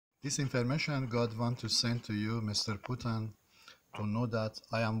This information God wants to send to you, Mr. Putin, to know that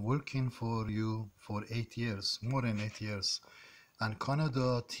I am working for you for 8 years, more than 8 years. And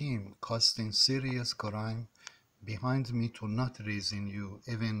Canada team casting serious crime behind me to not raising you.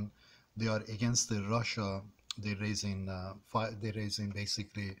 Even they are against the Russia, they raising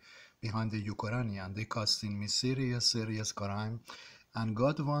basically behind the Ukrainian. They casting me serious crime. And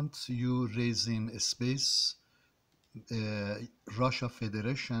God wants you raising a space Russia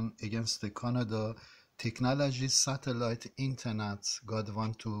Federation against the Canada technology, satellite, internet. God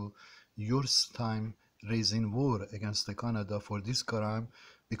want to use time raising war against the Canada for this crime,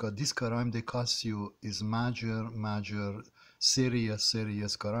 because this crime they cost you is major,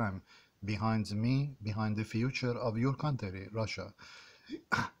 serious crime behind me, behind the future of your country, Russia.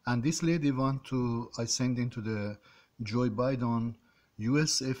 And this lady want to, I send into the Joe Biden,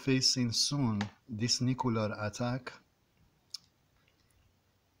 USA facing soon this nuclear attack.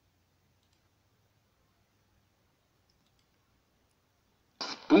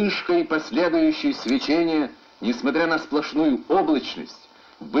 Вспышка и последующее свечение, несмотря на сплошную облачность,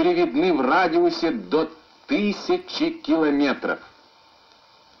 были видны в радиусе до 1000 километров.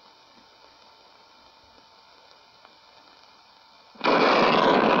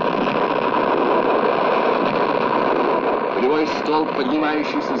 Кривой столб,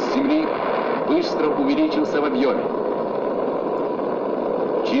 поднимающийся с земли, быстро увеличился в объеме.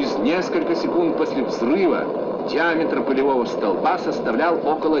 Через несколько секунд после взрыва диаметр пылевого столба составлял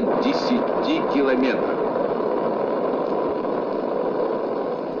около 10 километров.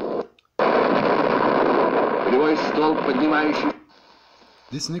 Пылевой столб, поднимающий...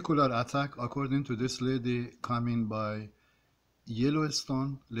 This nuclear attack, according to this lady, coming by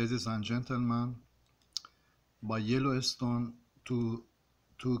Yellowstone, ladies and gentlemen, by Yellowstone to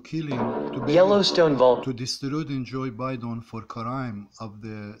killing, Yellowstone Vault, to destroying Joe Biden for crime of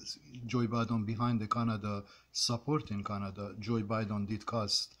the Joe Biden behind the Canada, supporting Canada. Joe Biden did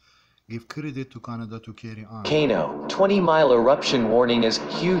cost. Give credit to Canada to carry on. volcano, 20-mile eruption warning as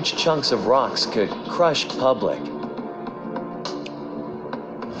huge chunks of rocks could crush public.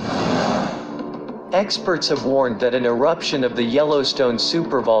 Experts have warned that an eruption of the Yellowstone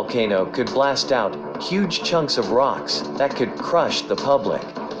supervolcano could blast out huge chunks of rocks that could crush the public.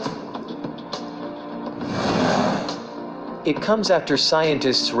 It comes after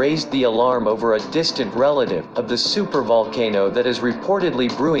scientists raised the alarm over a distant relative of the supervolcano that is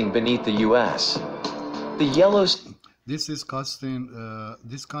reportedly brewing beneath the U.S. The Yellowstone... This is costing,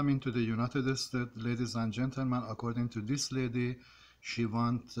 this coming to the United States, ladies and gentlemen, according to this lady, she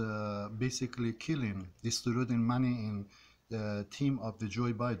want basically killing, destroying money in the team of the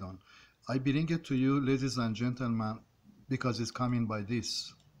Joe Biden. I bring it to you, ladies and gentlemen, because it's coming by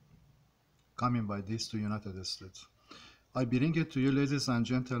this to United States. I bring it to you, ladies and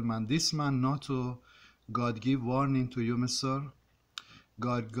gentlemen. This man, NATO, God give warning to you, Mr.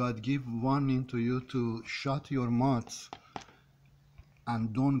 God give warning to you to shut your mouth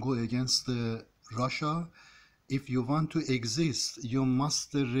and don't go against Russia. If you want to exist, you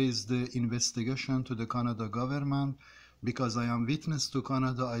must raise the investigation to the Canada government, because I am witness to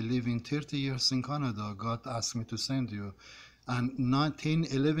Canada. I live in 30 years in Canada. God asked me to send you. And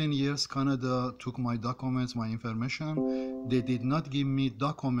 11 years, Canada took my documents, my information. They did not give me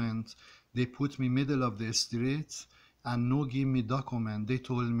document. They put me middle of the street and no give me document. They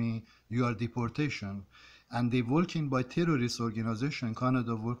told me you are deportation. And they working by terrorist organization.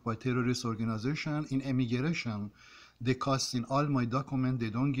 Canada work by terrorist organization in immigration. They costing all my document. They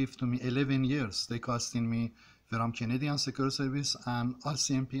don't give to me 11 years. They costing me from Canadian Security Service and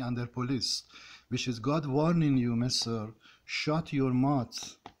RCMP and their police, which is God warning you, Mr. Shut your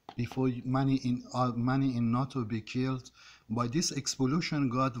mouth before many in NATO be killed by this explosion.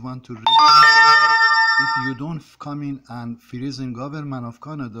 God want to if you don't come in and freezing government of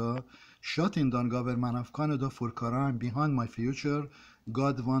Canada, shutting down government of Canada for crime behind my future,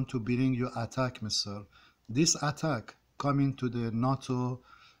 God want to bring you attack, Mr. This attack coming to the NATO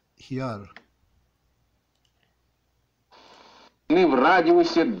here. В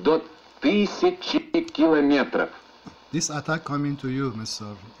радиусе до 1000 километров. This attack coming to you,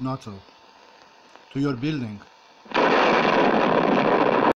 Mr. NATO, to your building.